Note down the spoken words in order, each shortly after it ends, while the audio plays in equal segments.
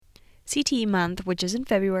CTE month, which is in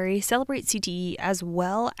February, celebrates CTE as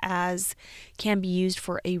well as can be used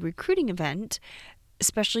for a recruiting event,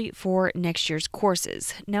 especially for next year's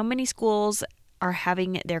courses. Now, many schools are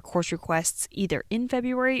having their course requests either in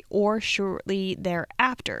February or shortly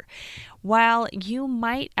thereafter. While you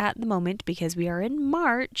might at the moment, because we are in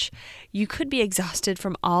March, you could be exhausted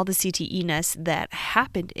from all the CTE-ness that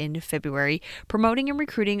happened in February, promoting and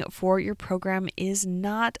recruiting for your program is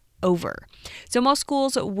not over. So most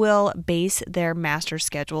schools will base their master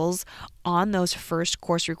schedules on those first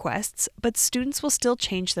course requests, but students will still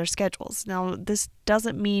change their schedules. Now, this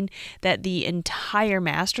doesn't mean that the entire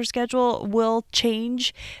master schedule will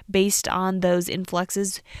change based on those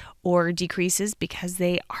influxes or decreases because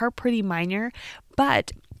they are pretty minor,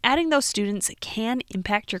 but adding those students can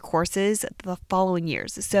impact your courses the following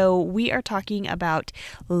years. So we are talking about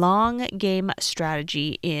long game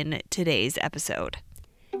strategy in today's episode.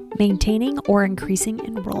 Maintaining or increasing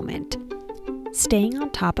enrollment, staying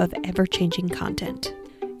on top of ever-changing content,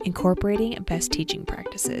 incorporating best teaching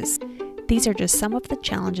practices. These are just some of the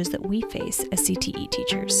challenges that we face as CTE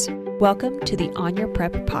teachers. Welcome to the On Your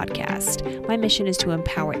Prep podcast. My mission is to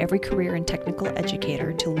empower every career and technical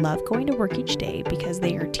educator to love going to work each day because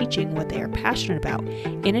they are teaching what they are passionate about,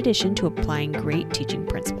 in addition to applying great teaching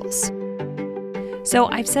principles. So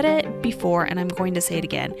I've said it before and I'm going to say it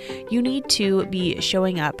again. You need to be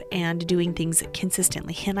showing up and doing things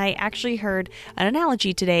consistently. And I actually heard an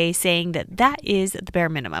analogy today saying that is the bare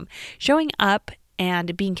minimum. Showing up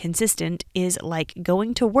and being consistent is like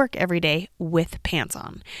going to work every day with pants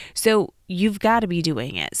on. So you've got to be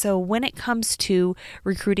doing it. So when it comes to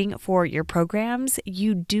recruiting for your programs,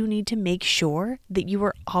 you do need to make sure that you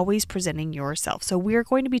are always presenting yourself. So we're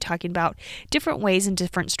going to be talking about different ways and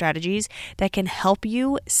different strategies that can help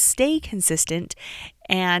you stay consistent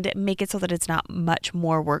and make it so that it's not much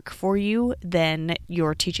more work for you than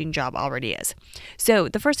your teaching job already is. So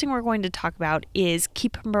the first thing we're going to talk about is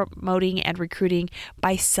keep promoting and recruiting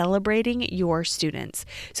by celebrating your students.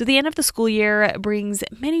 So the end of the school year brings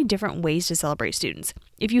many different ways to celebrate students.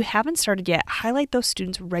 If you haven't started yet, highlight those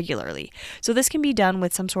students regularly. So this can be done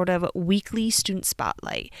with some sort of weekly student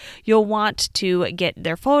spotlight. You'll want to get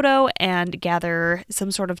their photo and gather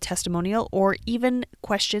some sort of testimonial or even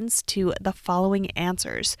questions to the following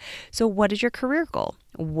answers. So what is your career goal?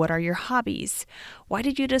 What are your hobbies? Why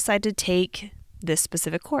did you decide to take this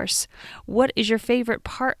specific course? What is your favorite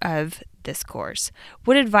part of this course?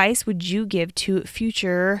 What advice would you give to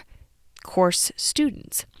future course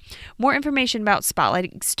students? More information about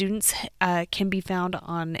spotlighting students can be found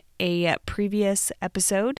on a previous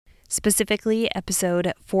episode, specifically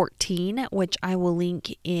episode 14, which I will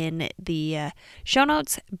link in the show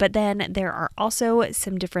notes. But then there are also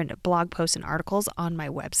some different blog posts and articles on my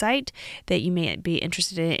website that you may be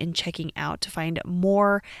interested in checking out to find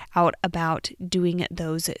more out about doing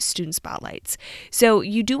those student spotlights. So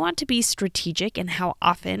you do want to be strategic in how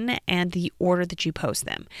often and the order that you post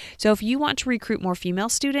them. So if you want to recruit more female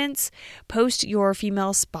students, post your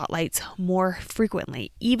female spotlights more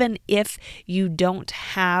frequently, even if you don't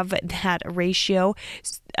have that ratio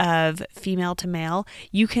of female to male,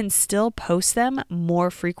 you can still post them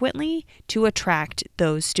more frequently to attract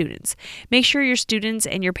those students. Make sure your students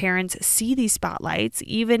and your parents see these spotlights,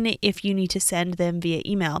 even if you need to send them via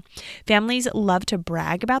email. Families love to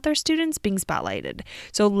brag about their students being spotlighted,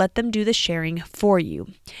 so let them do the sharing for you.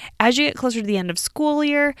 As you get closer to the end of school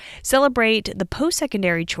year, celebrate the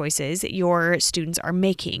post-secondary choices your students are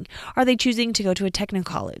making. Are they choosing to go to a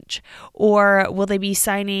technical college? Or will they be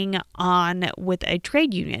signing on with a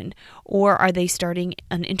trade union? Or are they starting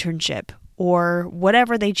an internship? Or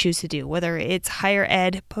whatever they choose to do, whether it's higher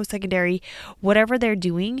ed, post-secondary, whatever they're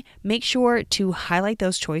doing, make sure to highlight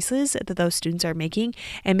those choices that those students are making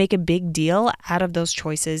and make a big deal out of those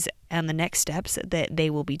choices and the next steps that they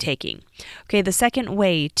will be taking. Okay, the second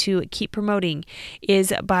way to keep promoting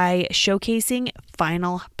is by showcasing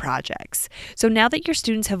final projects. So now that your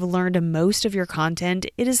students have learned most of your content,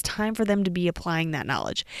 it is time for them to be applying that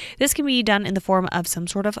knowledge. This can be done in the form of some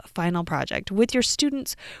sort of final project. With your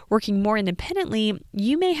students working more independently,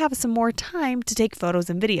 you may have some more time to take photos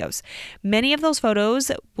and videos. Many of those photos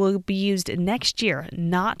will be used next year,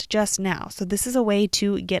 not just now. So this is a way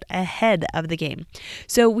to get ahead of the game.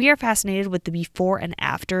 So we are fascinated with the before and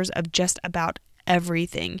afters of just about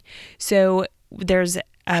everything. So there's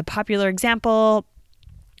a popular example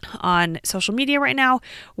on social media right now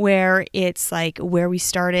where it's like where we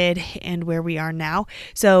started and where we are now.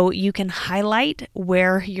 So you can highlight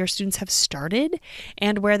where your students have started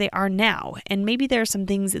and where they are now. And maybe there are some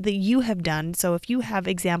things that you have done. So if you have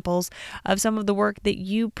examples of some of the work that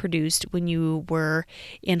you produced when you were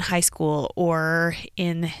in high school or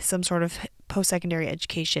in some sort of post-secondary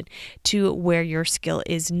education to where your skill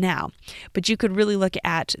is now. But you could really look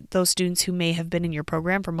at those students who may have been in your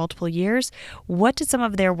program for multiple years. What did some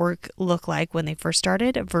of their work look like when they first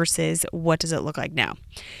started versus what does it look like now?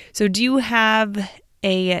 So do you have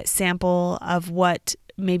a sample of what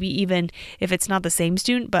maybe even if it's not the same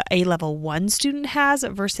student, but a level 1 student has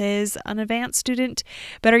versus an advanced student?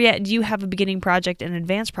 Better yet, do you have a beginning project and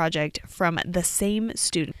advanced project from the same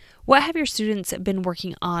student? What have your students been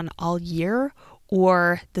working on all year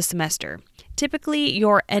or the semester? Typically,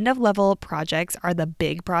 your end of level projects are the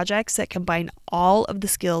big projects that combine all of the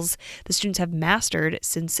skills the students have mastered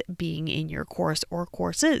since being in your course or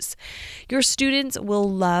courses. Your students will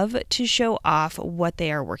love to show off what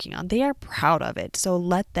they are working on. They are proud of it, so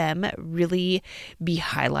let them really be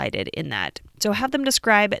highlighted in that. So have them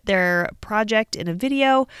describe their project in a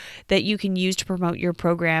video that you can use to promote your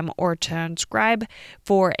program or transcribe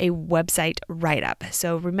for a website write-up.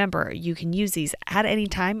 So remember, you can use these at any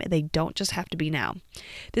time. They don't just have to be now.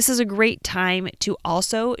 This is a great time to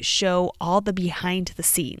also show all the behind the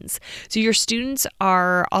scenes. So your students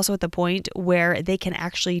are also at the point where they can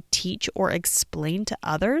actually teach or explain to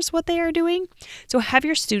others what they are doing. So have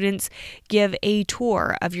your students give a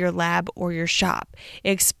tour of your lab or your shop.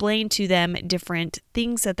 Explain to them different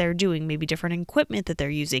things that they're doing, maybe different equipment that they're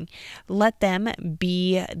using. Let them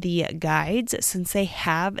be the guides since they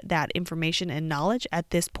have that information and knowledge at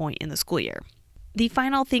this point in the school year. The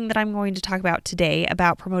final thing that I'm going to talk about today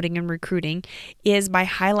about promoting and recruiting is by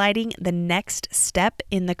highlighting the next step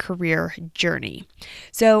in the career journey.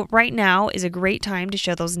 So right now is a great time to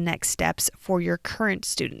show those next steps for your current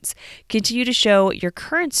students. Continue to show your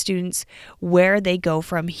current students where they go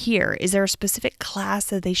from here. Is there a specific class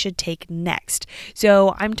that they should take next?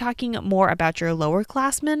 So I'm talking more about your lower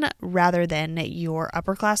classmen rather than your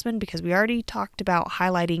upperclassmen, because we already talked about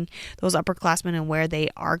highlighting those upperclassmen and where they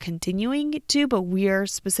are continuing to, but we are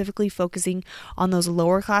specifically focusing on those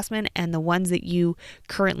lower classmen and the ones that you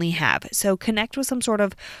currently have. So connect with some sort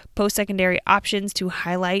of post-secondary options to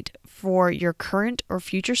highlight for your current or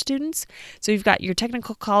future students. So you've got your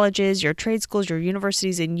technical colleges, your trade schools, your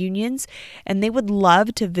universities and unions, and they would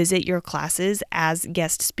love to visit your classes as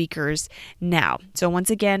guest speakers now. So once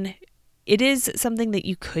again, it is something that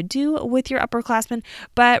you could do with your upperclassmen,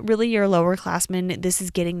 but really your lower classmen, this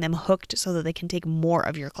is getting them hooked so that they can take more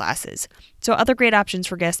of your classes. So other great options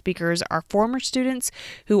for guest speakers are former students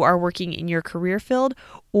who are working in your career field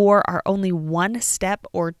or are only one step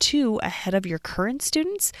or two ahead of your current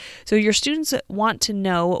students. So your students want to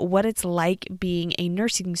know what it's like being a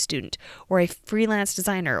nursing student or a freelance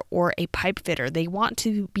designer or a pipe fitter. They want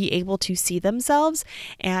to be able to see themselves,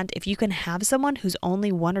 and if you can have someone who's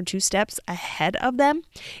only one or two steps ahead of them,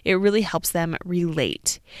 it really helps them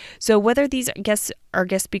relate. So whether these guests are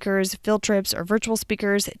guest speakers, field trips, or virtual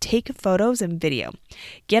speakers, take photos and video.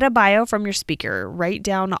 Get a bio from your speaker. Write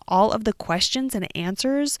down all of the questions and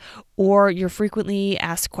answers or your frequently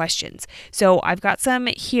asked questions. So I've got some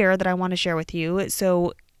here that I want to share with you.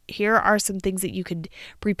 So here are some things that you could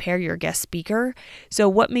prepare your guest speaker. So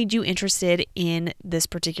what made you interested in this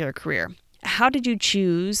particular career? How did you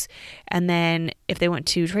choose? And then if they went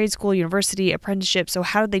to trade school, university, apprenticeship, so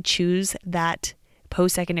how did they choose that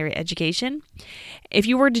post-secondary education? If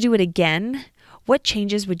you were to do it again, what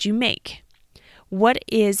changes would you make? What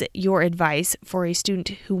is your advice for a student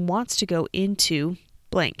who wants to go into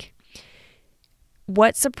blank?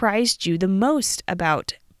 What surprised you the most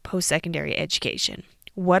about post-secondary education?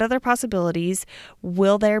 What other possibilities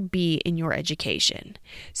will there be in your education?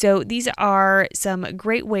 So these are some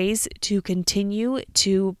great ways to continue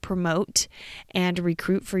to promote and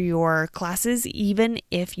recruit for your classes, even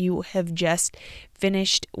if you have just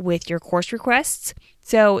finished with your course requests.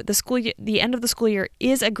 So the end of the school year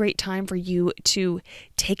is a great time for you to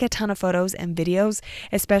take a ton of photos and videos,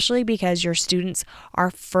 especially because your students are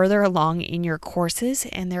further along in your courses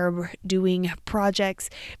and they're doing projects,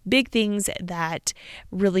 big things that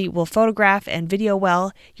really will photograph and video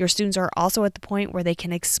well. Your students are also at the point where they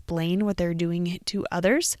can explain what they're doing to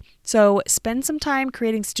others. So spend some time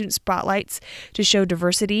creating student spotlights to show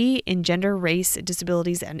diversity in gender, race,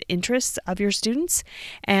 disabilities, and interests of your students,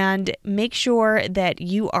 and make sure that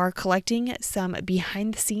you are collecting some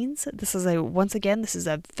behind the scenes. This is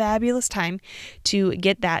a fabulous time to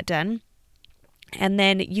get that done. And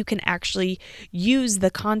then you can actually use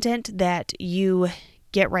the content that you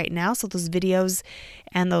get right now, so those videos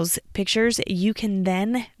and those pictures, you can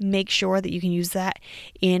then make sure that you can use that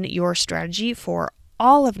in your strategy for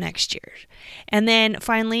all of next year. And then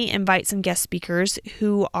finally, invite some guest speakers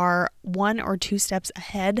who are 1 or 2 steps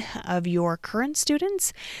ahead of your current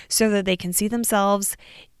students so that they can see themselves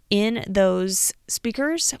in those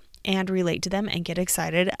speakers and relate to them and get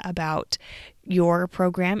excited about your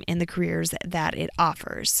program and the careers that it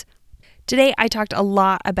offers. Today, I talked a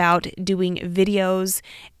lot about doing videos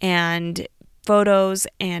and photos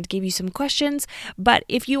and gave you some questions, but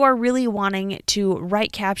if you are really wanting to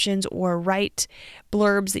write captions or write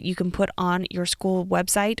blurbs that you can put on your school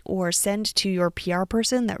website or send to your PR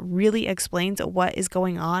person that really explains what is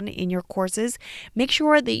going on in your courses, make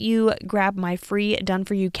sure that you grab my free Done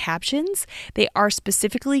For You captions. They are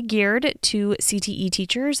specifically geared to CTE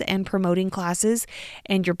teachers and promoting classes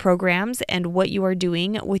and your programs and what you are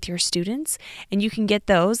doing with your students, and you can get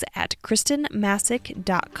those at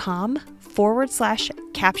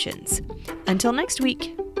kristenmasick.com/captions. Until next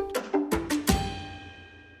week.